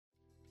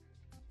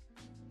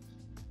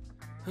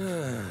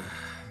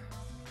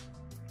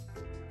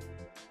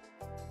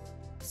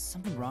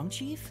Something wrong,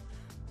 Chief?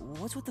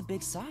 What's with the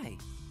big sigh?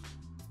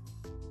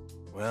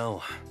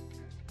 Well,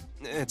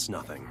 it's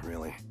nothing,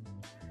 really.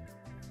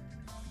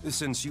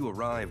 Since you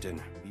arrived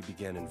and we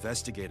began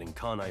investigating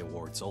Kanai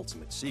Ward's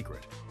ultimate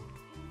secret,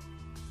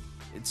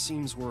 it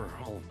seems we're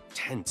all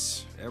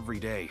tense every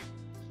day.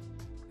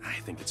 I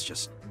think it's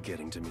just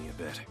getting to me a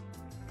bit.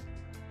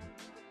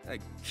 I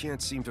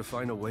can't seem to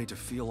find a way to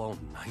feel all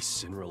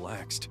nice and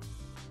relaxed.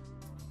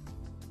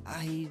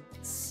 I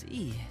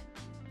see.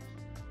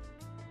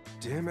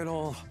 Damn it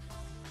all.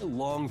 I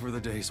long for the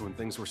days when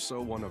things were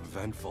so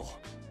uneventful.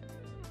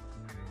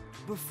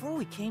 Before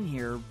we came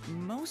here,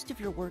 most of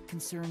your work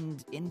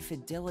concerned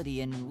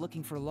infidelity and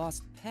looking for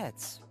lost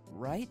pets,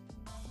 right?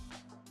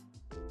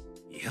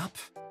 Yup.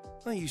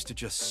 I used to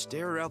just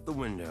stare out the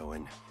window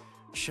and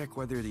check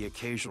whether the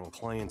occasional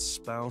client's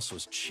spouse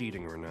was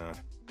cheating or not.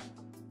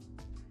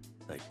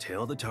 I'd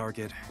tail the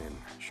target, and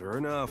sure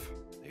enough,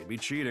 they'd be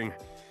cheating.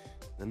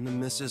 Then the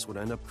missus would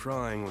end up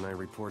crying when I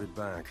reported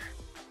back.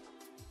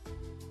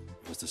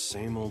 It was the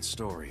same old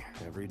story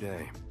every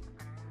day.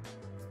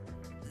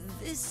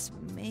 This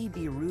may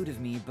be rude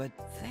of me, but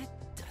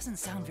that doesn't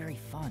sound very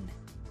fun.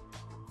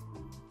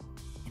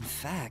 In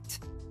fact,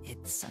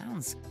 it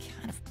sounds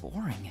kind of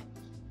boring.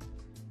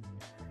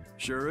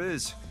 Sure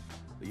is.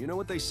 But you know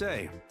what they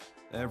say,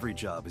 every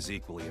job is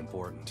equally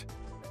important.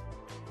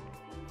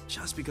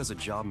 Just because a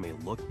job may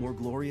look more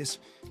glorious,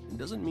 it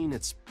doesn't mean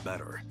it's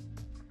better.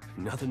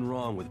 Nothing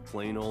wrong with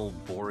plain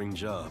old boring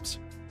jobs.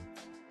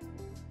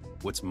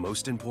 What's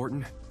most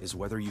important is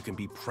whether you can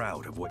be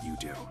proud of what you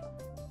do.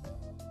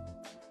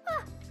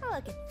 Huh,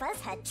 look at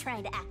Buzzhead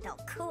trying to act all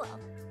cool.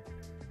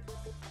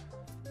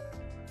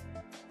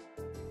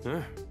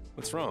 Huh?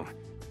 What's wrong?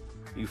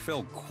 You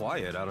fell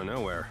quiet out of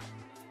nowhere.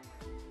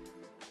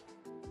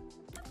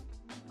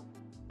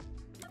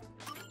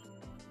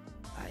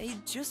 I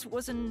just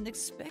wasn't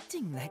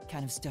expecting that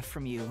kind of stuff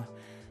from you.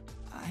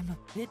 I'm a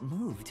bit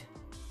moved.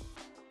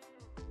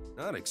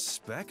 Not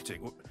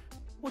expecting?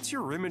 What's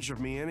your image of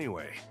me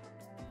anyway?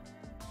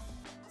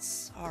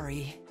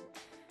 Sorry,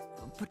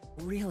 but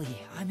really,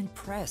 I'm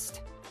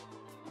impressed.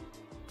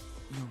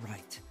 You're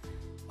right.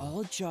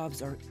 All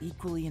jobs are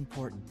equally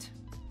important.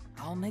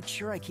 I'll make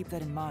sure I keep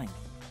that in mind.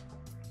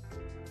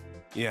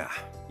 Yeah,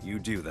 you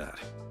do that.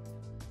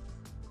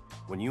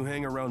 When you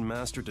hang around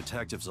master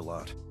detectives a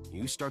lot,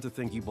 you start to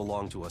think you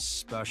belong to a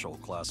special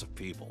class of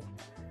people.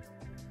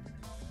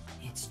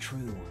 It's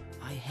true.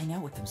 I hang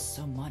out with them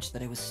so much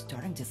that I was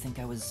starting to think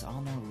I was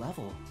on their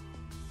level.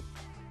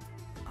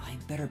 I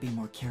better be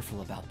more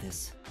careful about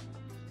this.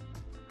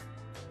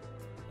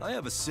 I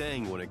have a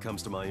saying when it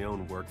comes to my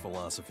own work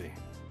philosophy.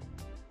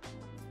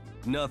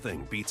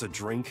 Nothing beats a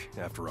drink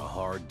after a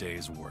hard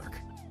day's work.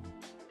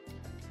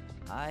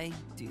 I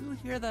do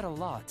hear that a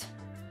lot.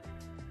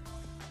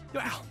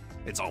 Well,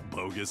 it's all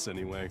bogus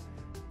anyway.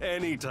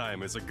 Any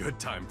time is a good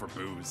time for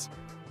booze.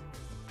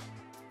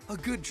 A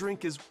good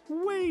drink is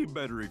way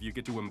better if you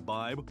get to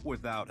imbibe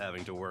without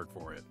having to work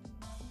for it.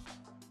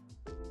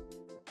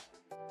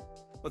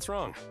 What's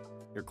wrong?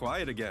 You're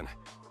quiet again.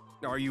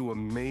 Are you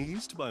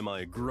amazed by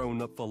my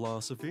grown-up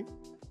philosophy?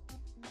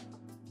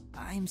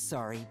 I'm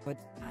sorry, but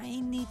I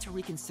need to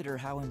reconsider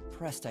how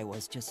impressed I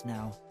was just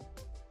now.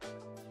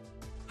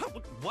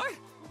 What?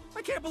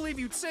 I can't believe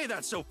you'd say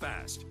that so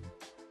fast!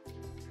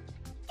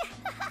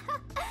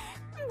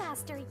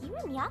 Master, you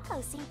and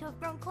Yakou seem to have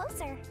grown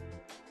closer.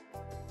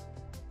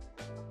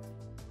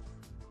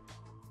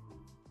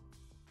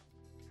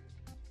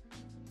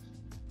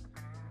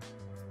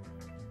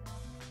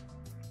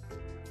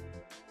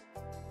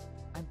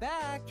 I'm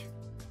back!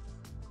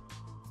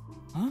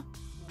 Huh?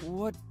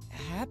 What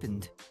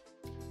happened?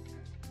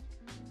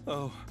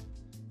 Oh,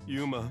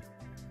 Yuma.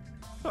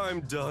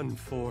 I'm done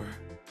for.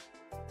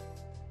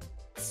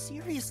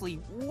 Seriously,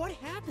 what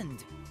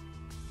happened?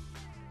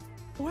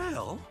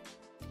 Well,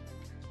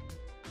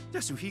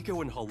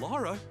 Yasuhiko and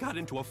Halara got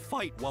into a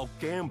fight while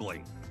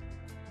gambling.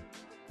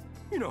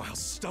 You know how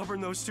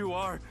stubborn those two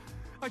are.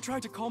 I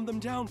tried to calm them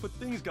down, but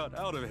things got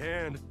out of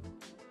hand.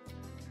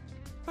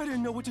 I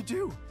didn't know what to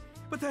do,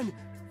 but then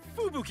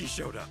Fubuki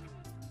showed up.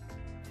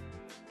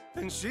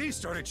 And she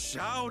started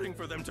shouting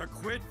for them to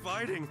quit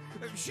fighting.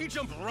 She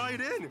jumped right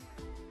in.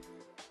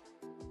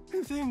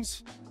 And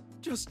things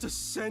just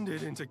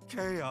descended into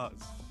chaos.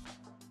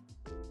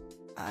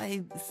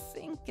 I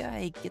think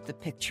I get the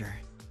picture.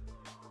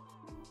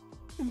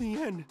 In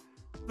the end,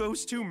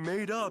 those two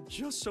made up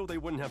just so they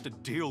wouldn't have to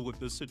deal with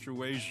this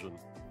situation.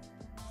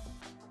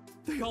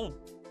 They'll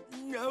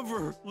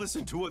never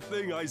listen to a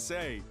thing I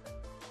say.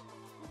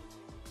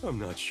 I'm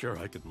not sure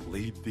I can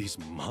lead these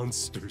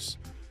monsters.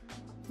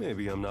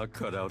 Maybe I'm not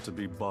cut out to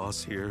be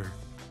boss here.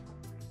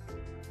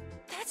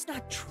 That's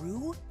not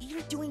true.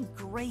 You're doing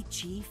great,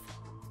 Chief.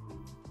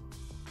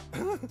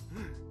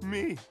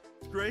 Me?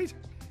 Great?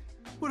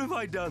 What have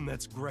I done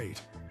that's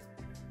great?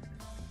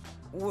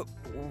 What?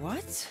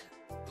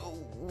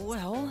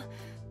 Well...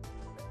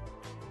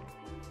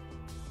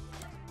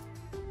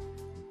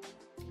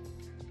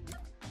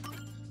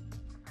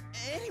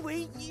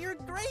 Anyway, you're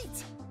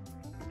great!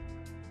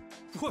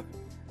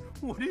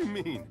 What do you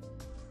mean?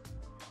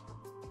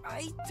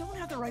 I don't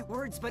have the right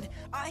words, but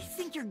I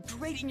think you're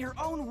great in your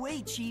own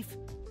way, Chief.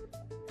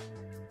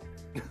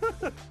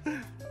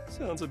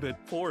 Sounds a bit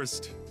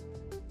forced.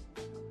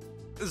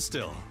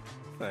 Still,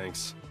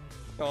 thanks.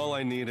 All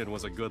I needed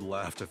was a good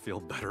laugh to feel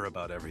better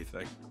about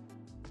everything.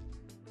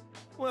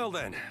 Well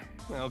then,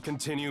 I'll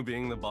continue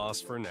being the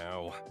boss for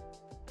now.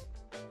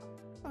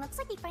 Looks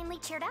like he finally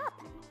cheered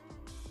up.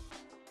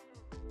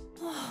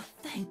 Oh,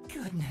 thank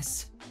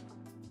goodness.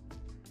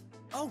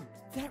 Oh,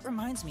 that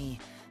reminds me.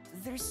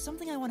 There's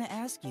something I want to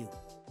ask you.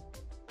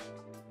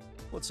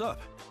 What's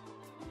up?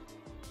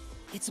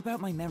 It's about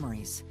my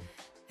memories.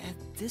 At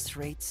this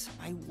rate,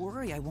 I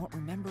worry I won't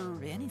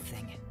remember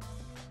anything.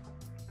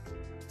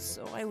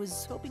 So I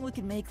was hoping we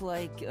could make,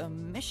 like, a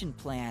mission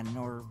plan,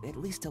 or at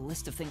least a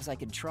list of things I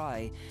could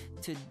try,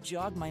 to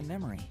jog my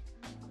memory.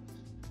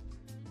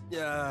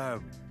 Yeah,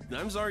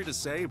 I'm sorry to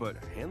say, but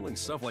handling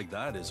stuff like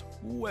that is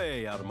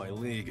way out of my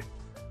league.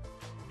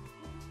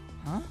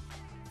 Huh?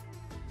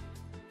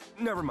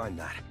 Never mind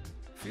that.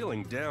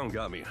 Feeling down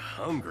got me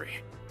hungry.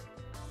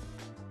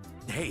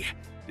 Hey,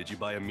 did you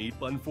buy a meat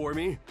bun for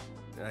me?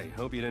 I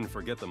hope you didn't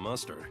forget the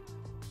mustard.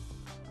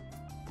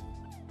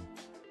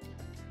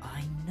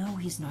 I know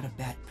he's not a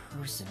bad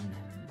person,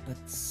 but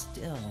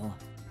still...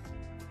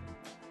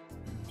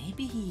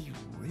 Maybe he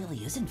really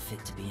isn't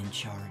fit to be in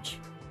charge.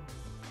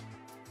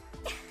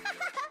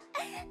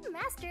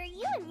 Master,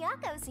 you and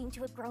Yakou seem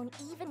to have grown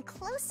even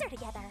closer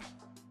together.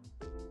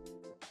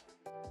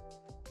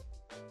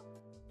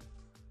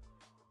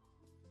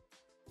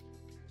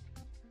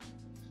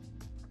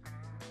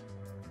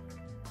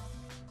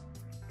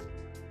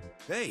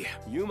 Hey,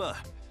 Yuma,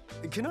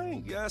 can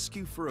I ask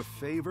you for a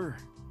favor?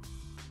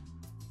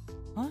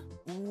 Huh?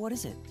 What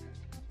is it?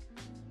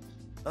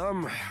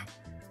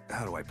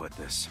 How do I put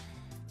this?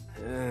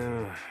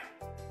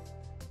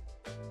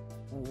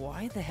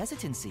 Why the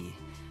hesitancy?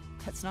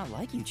 That's not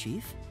like you,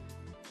 Chief.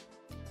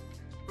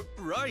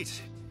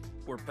 Right.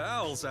 We're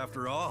pals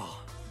after all.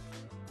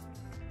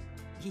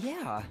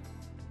 Yeah.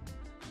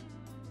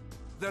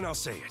 Then I'll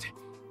say it.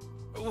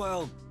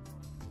 Well...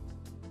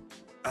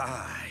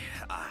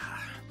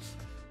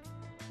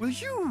 Will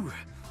you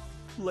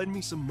lend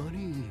me some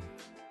money?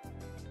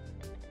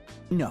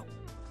 No.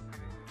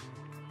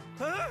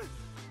 Huh?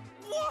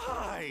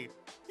 Why?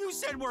 You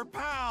said we're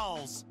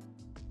pals!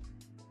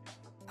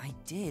 I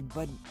did,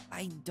 but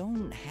I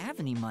don't have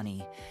any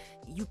money.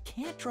 You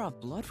can't draw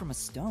blood from a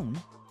stone.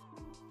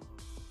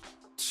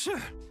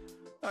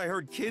 I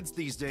heard kids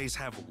these days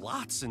have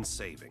lots in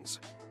savings.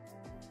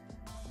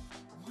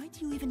 Why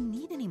do you even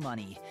need any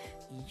money?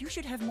 You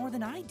should have more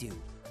than I do.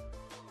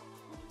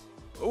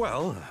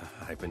 Well,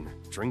 I've been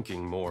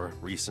drinking more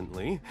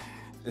recently,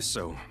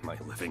 so my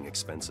living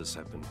expenses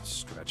have been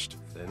stretched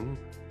thin.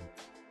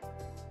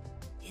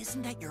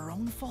 Isn't that your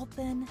own fault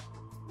then?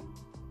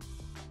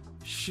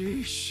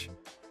 Sheesh.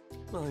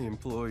 My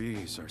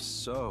employees are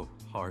so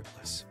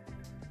heartless.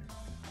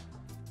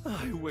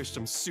 I wish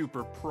some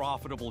super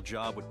profitable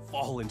job would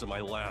fall into my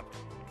lap.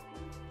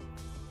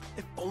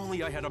 If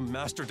only I had a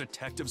master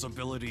detective's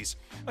abilities,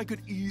 I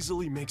could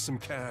easily make some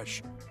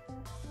cash.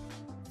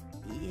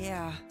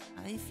 Yeah,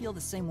 I feel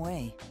the same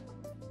way.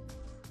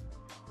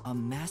 A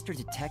master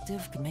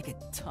detective could make a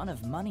ton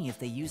of money if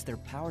they use their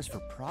powers for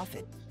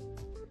profit.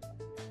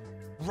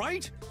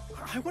 Right?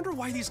 I wonder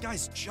why these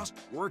guys just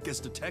work as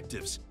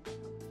detectives.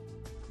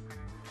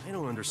 I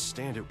don't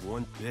understand it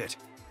one bit.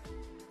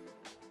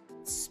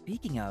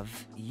 Speaking of,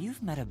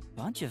 you've met a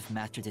bunch of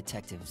master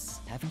detectives,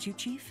 haven't you,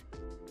 Chief?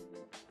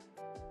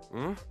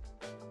 Hmm?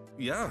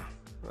 Yeah,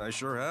 I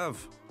sure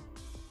have.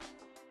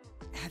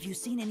 Have you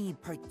seen any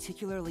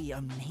particularly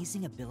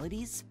amazing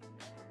abilities?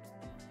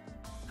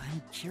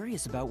 I'm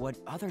curious about what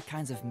other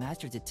kinds of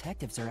master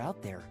detectives are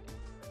out there.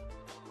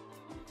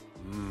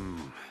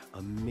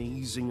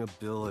 Amazing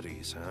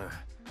abilities, huh?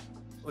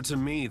 Well, to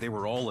me, they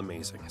were all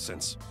amazing,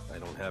 since I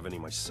don't have any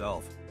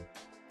myself.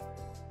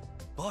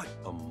 But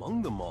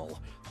among them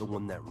all, the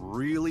one that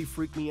really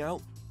freaked me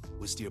out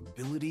was the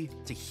ability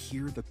to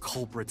hear the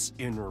culprit's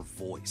inner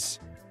voice.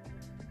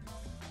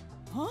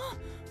 Huh?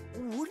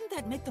 Wouldn't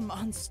that make them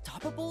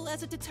unstoppable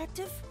as a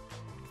detective?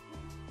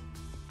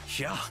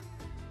 Yeah,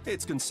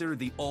 it's considered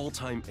the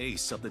all-time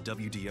ace up the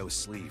WDO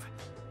sleeve.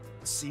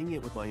 Seeing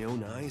it with my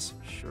own eyes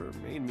sure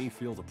made me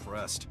feel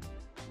depressed.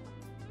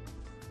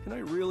 Can I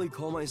really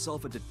call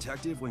myself a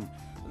detective when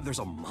there's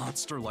a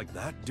monster like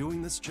that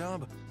doing this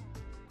job?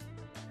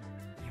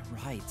 You're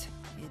right.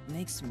 It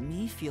makes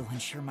me feel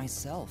unsure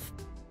myself.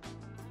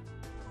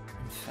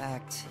 In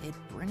fact, it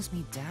brings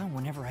me down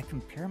whenever I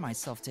compare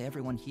myself to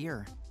everyone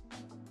here.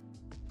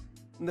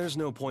 There's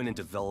no point in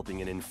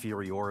developing an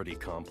inferiority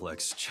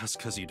complex just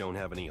because you don't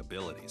have any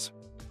abilities.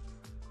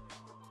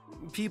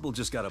 People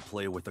just gotta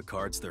play with the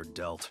cards they're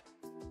dealt.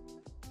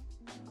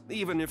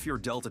 Even if you're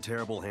dealt a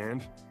terrible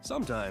hand,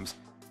 sometimes,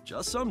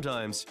 just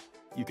sometimes,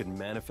 you can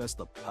manifest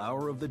the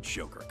power of the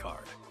Joker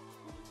card.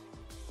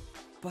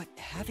 But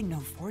having no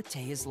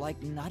forte is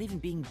like not even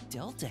being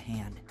dealt a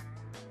hand.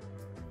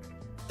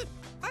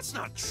 That's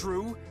not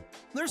true.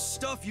 There's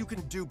stuff you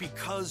can do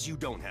because you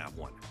don't have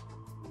one.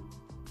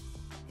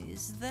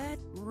 Is that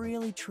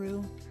really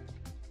true?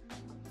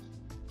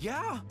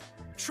 Yeah,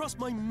 trust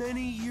my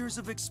many years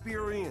of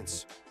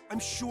experience. I'm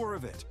sure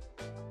of it.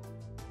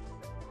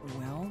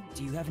 Well,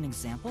 do you have an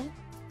example?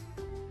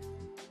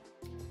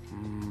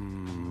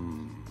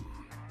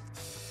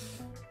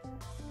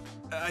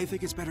 I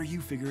think it's better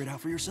you figure it out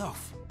for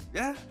yourself.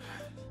 Yeah?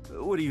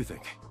 What do you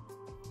think?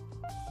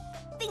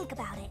 Think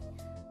about it.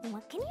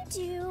 What can you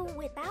do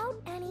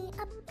without any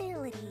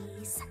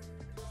abilities?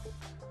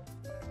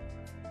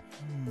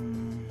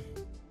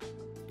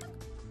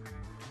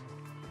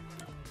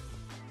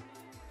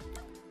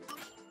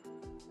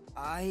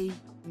 I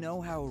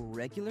know how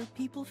regular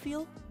people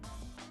feel?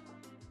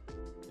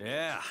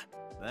 Yeah,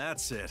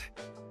 that's it.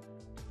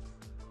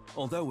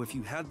 Although if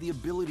you had the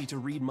ability to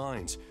read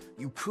minds,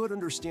 you could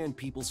understand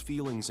people's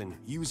feelings and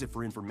use it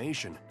for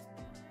information.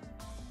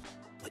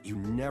 But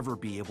you'd never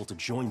be able to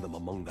join them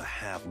among the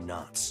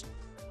have-nots.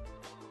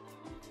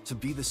 To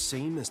be the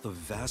same as the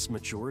vast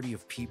majority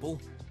of people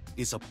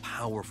is a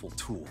powerful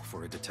tool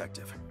for a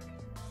detective.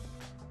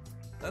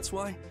 That's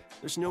why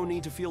there's no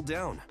need to feel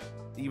down,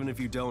 even if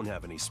you don't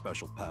have any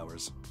special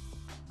powers.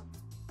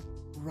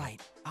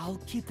 Right,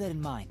 I'll keep that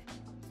in mind.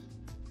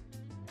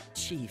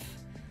 Chief,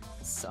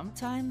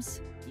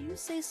 sometimes you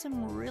say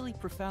some really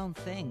profound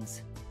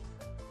things.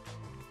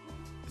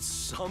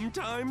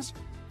 Sometimes?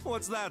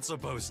 What's that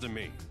supposed to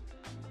mean?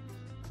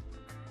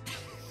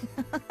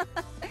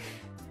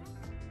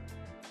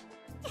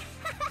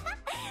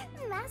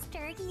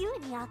 Master, you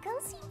and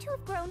Yakou seem to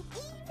have grown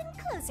even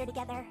closer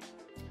together.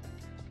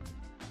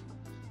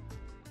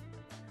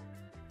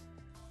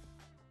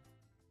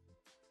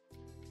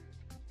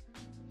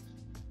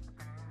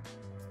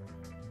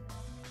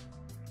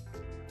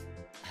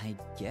 I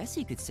guess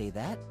you could say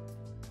that.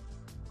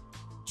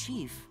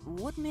 Chief,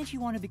 what made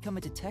you want to become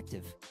a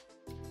detective?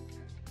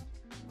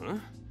 Huh?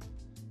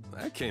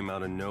 That came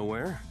out of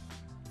nowhere.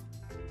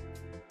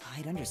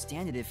 I'd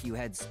understand it if you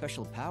had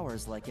special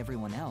powers like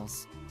everyone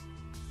else.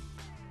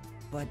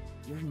 But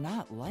you're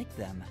not like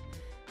them.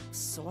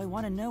 So I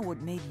want to know what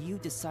made you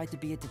decide to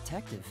be a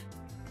detective.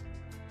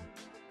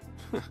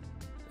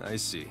 I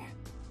see.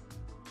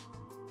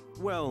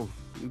 Well,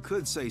 you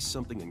could say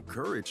something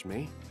encouraged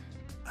me,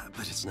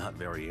 but it's not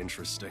very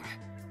interesting.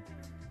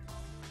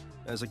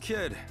 As a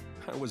kid,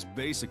 I was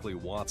basically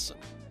Watson.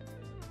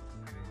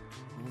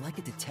 Like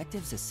a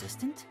detective's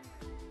assistant?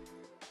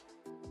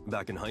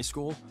 Back in high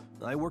school,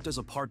 I worked as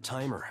a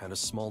part-timer at a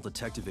small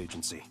detective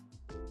agency.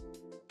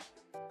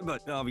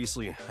 But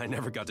obviously, I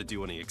never got to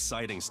do any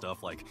exciting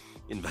stuff like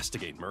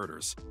investigate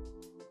murders.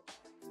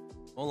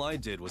 All I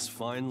did was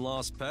find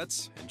lost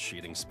pets and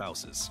cheating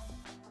spouses.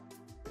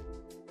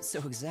 So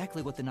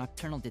exactly what the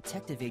Nocturnal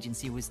Detective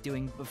Agency was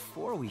doing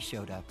before we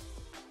showed up.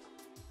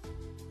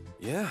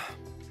 Yeah,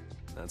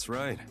 that's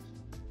right.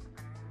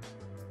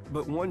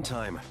 But one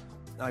time,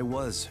 I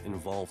was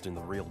involved in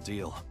the real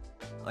deal.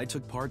 I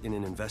took part in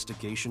an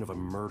investigation of a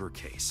murder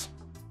case.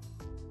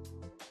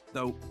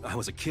 Though I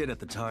was a kid at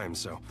the time,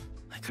 so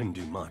I couldn't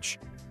do much.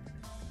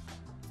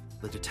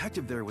 The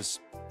detective there was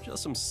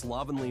just some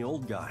slovenly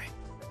old guy,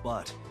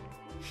 but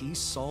he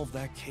solved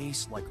that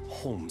case like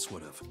Holmes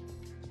would have.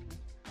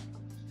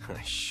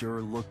 I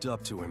sure looked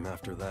up to him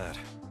after that.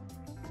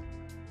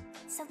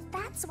 So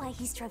that's why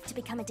he strove to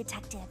become a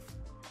detective.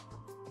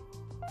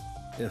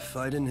 If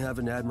I didn't have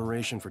an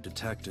admiration for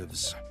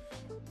detectives,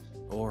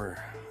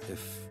 or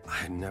if I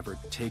had never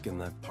taken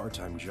that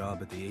part-time job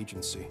at the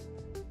agency,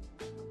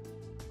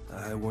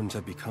 I wouldn't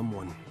have become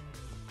one.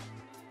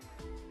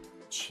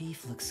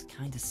 Chief looks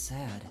kinda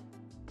sad.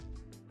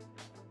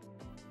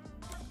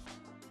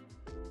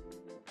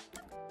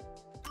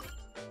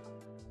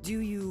 Do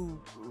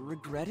you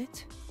regret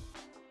it?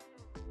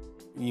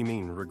 You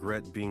mean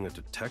regret being a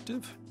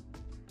detective?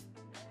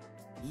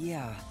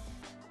 Yeah,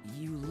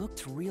 you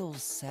looked real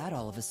sad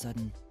all of a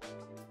sudden.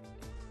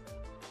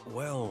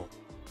 Well,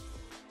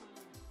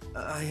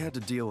 I had to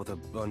deal with a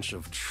bunch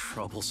of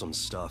troublesome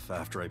stuff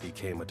after I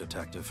became a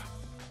detective.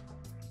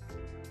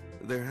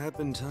 There have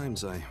been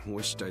times I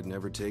wished I'd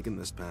never taken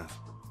this path.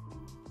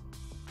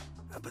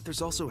 But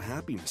there's also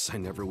happiness I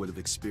never would have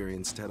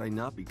experienced had I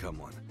not become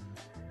one.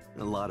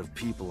 And a lot of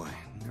people I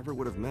never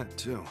would have met,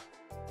 too.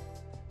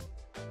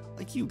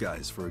 Like you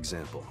guys, for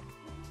example.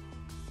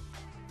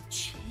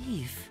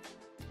 Chief.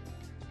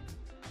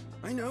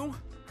 I know.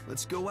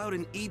 Let's go out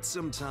and eat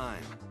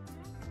sometime.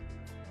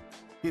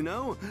 You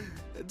know,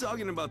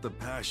 talking about the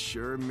past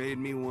sure made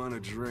me want a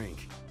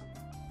drink.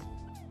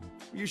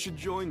 You should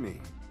join me.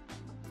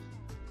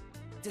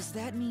 Does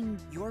that mean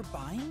you're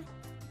buying?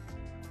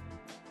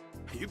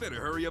 You better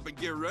hurry up and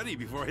get ready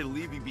before I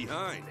leave you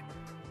behind.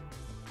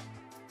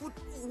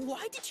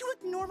 Why did you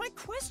ignore my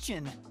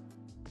question?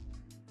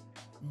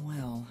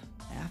 Well,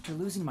 after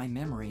losing my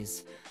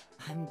memories,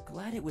 I'm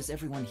glad it was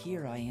everyone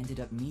here I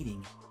ended up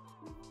meeting.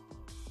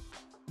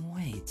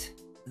 Wait,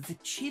 the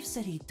chief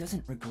said he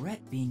doesn't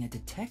regret being a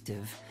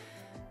detective,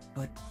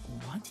 but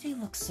why did he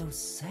look so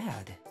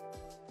sad?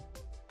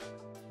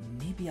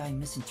 Maybe I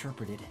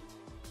misinterpreted.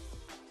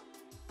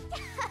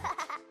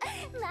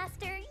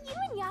 Master, you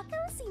and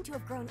Yakou seem to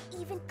have grown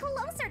even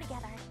closer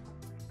together.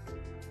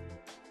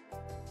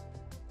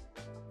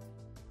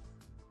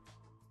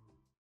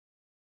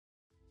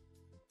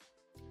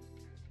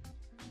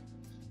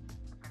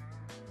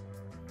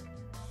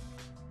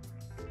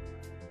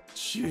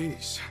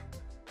 Jeez.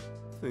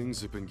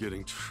 Things have been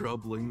getting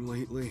troubling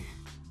lately.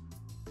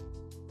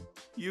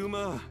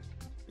 Yuma,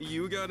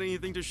 you got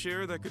anything to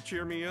share that could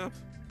cheer me up?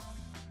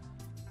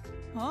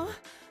 Huh?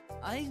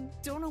 I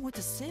don't know what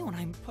to say when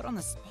I'm put on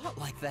the spot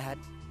like that.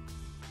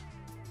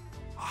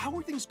 How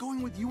are things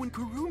going with you and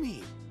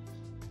Kurumi?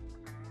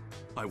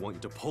 I want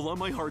you to pull on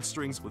my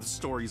heartstrings with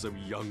stories of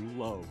young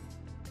love.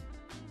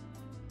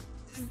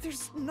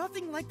 There's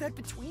nothing like that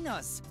between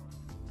us.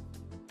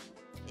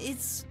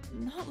 It's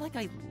not like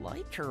I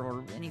like her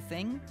or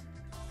anything.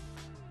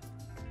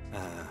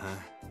 Uh-huh.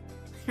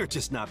 You're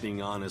just not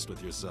being honest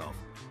with yourself.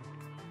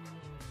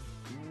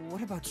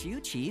 What about you,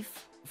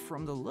 Chief?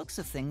 From the looks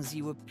of things,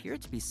 you appear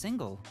to be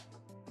single.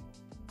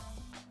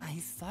 I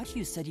thought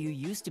you said you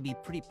used to be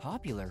pretty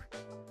popular.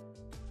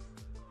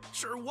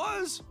 Sure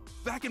was.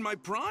 Back in my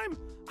prime,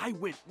 I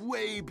went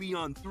way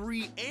beyond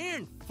 3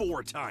 and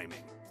 4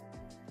 timing.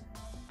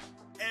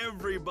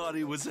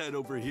 Everybody was head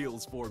over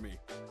heels for me.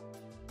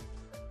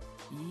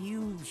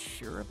 You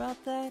sure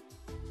about that?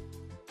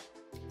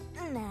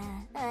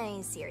 Nah,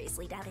 I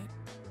seriously doubt it.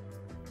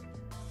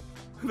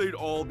 They'd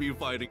all be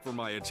fighting for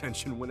my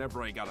attention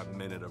whenever I got a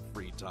minute of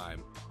free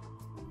time.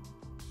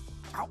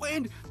 Oh,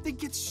 and they'd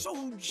get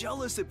so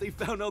jealous if they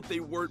found out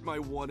they weren't my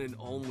one and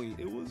only.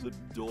 It was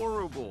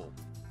adorable.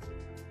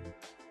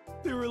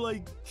 They were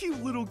like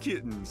cute little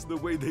kittens, the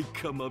way they'd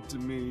come up to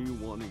me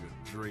wanting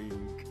a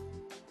drink.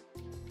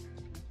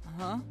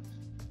 Huh?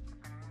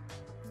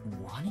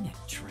 Wanting a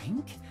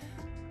drink?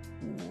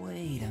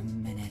 Wait a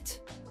minute.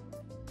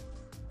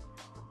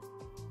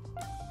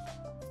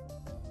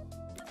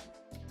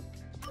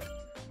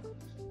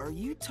 Are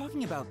you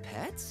talking about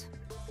pets?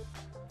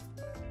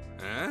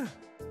 Huh?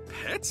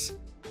 Pets?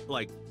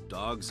 Like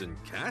dogs and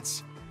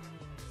cats?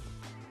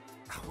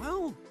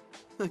 Well,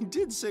 I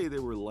did say they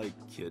were like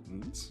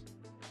kittens.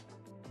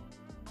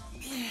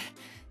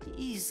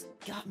 He's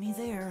got me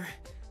there.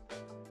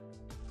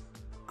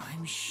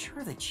 I'm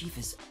sure the Chief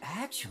is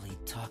actually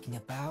talking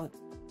about...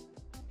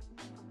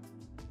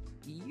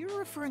 You're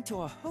referring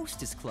to a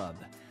hostess club.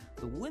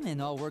 The women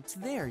all worked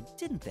there,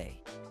 didn't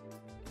they?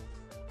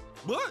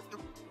 What?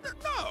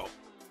 No!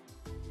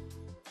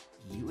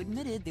 You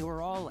admitted they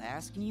were all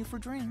asking you for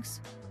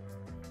drinks.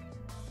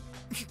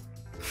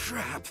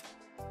 Crap!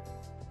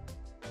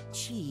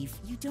 Chief,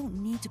 you don't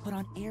need to put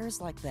on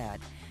airs like that.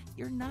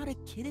 You're not a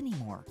kid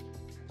anymore.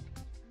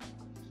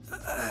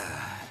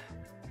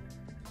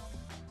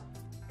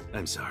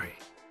 I'm sorry.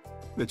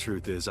 The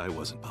truth is, I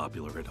wasn't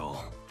popular at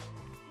all.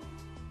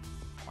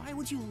 Why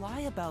would you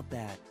lie about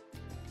that?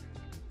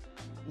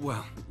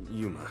 Well,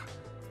 Yuma,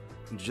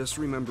 just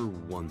remember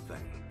one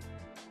thing.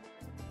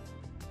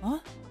 Huh?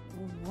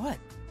 What?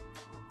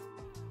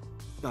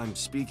 I'm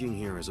speaking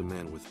here as a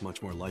man with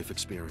much more life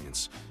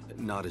experience,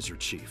 not as your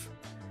chief.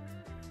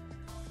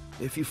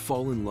 If you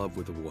fall in love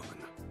with a woman,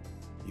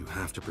 you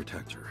have to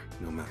protect her,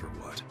 no matter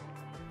what.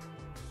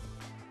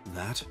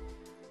 That,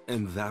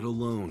 and that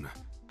alone,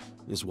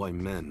 is why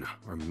men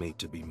are made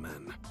to be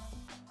men.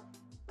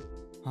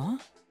 Huh?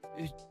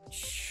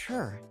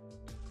 Sure.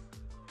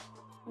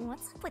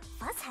 What's up with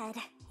Fuzzhead?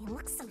 He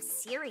looks so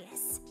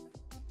serious.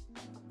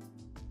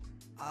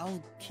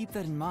 I'll keep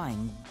that in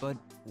mind, but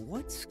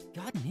what's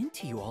gotten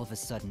into you all of a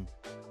sudden?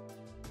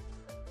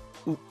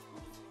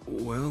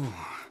 Well...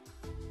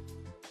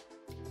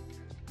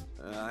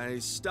 I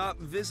stopped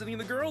visiting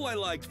the girl I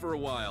liked for a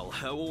while.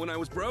 When I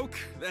was broke,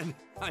 then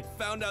I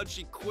found out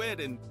she quit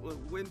and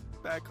went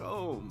back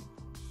home.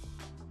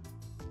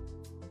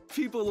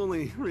 People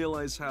only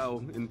realize how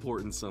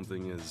important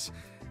something is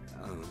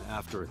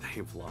after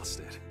they've lost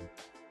it.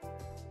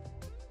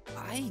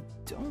 I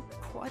don't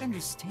quite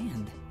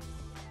understand.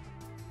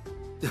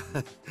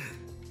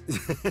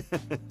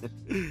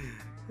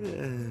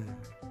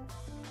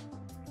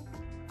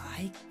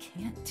 I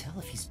can't tell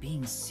if he's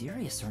being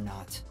serious or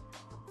not.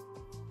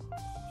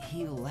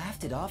 He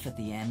laughed it off at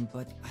the end,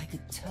 but I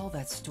could tell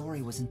that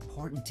story was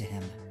important to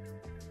him.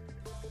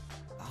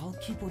 I'll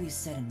keep what he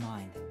said in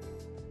mind.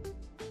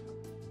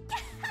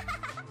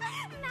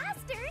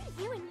 Master,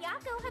 you and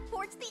Yakou have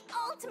forged the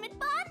ultimate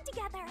bond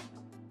together!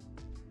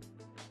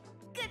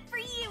 Good for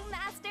you,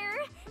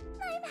 Master!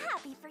 I'm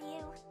happy for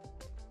you.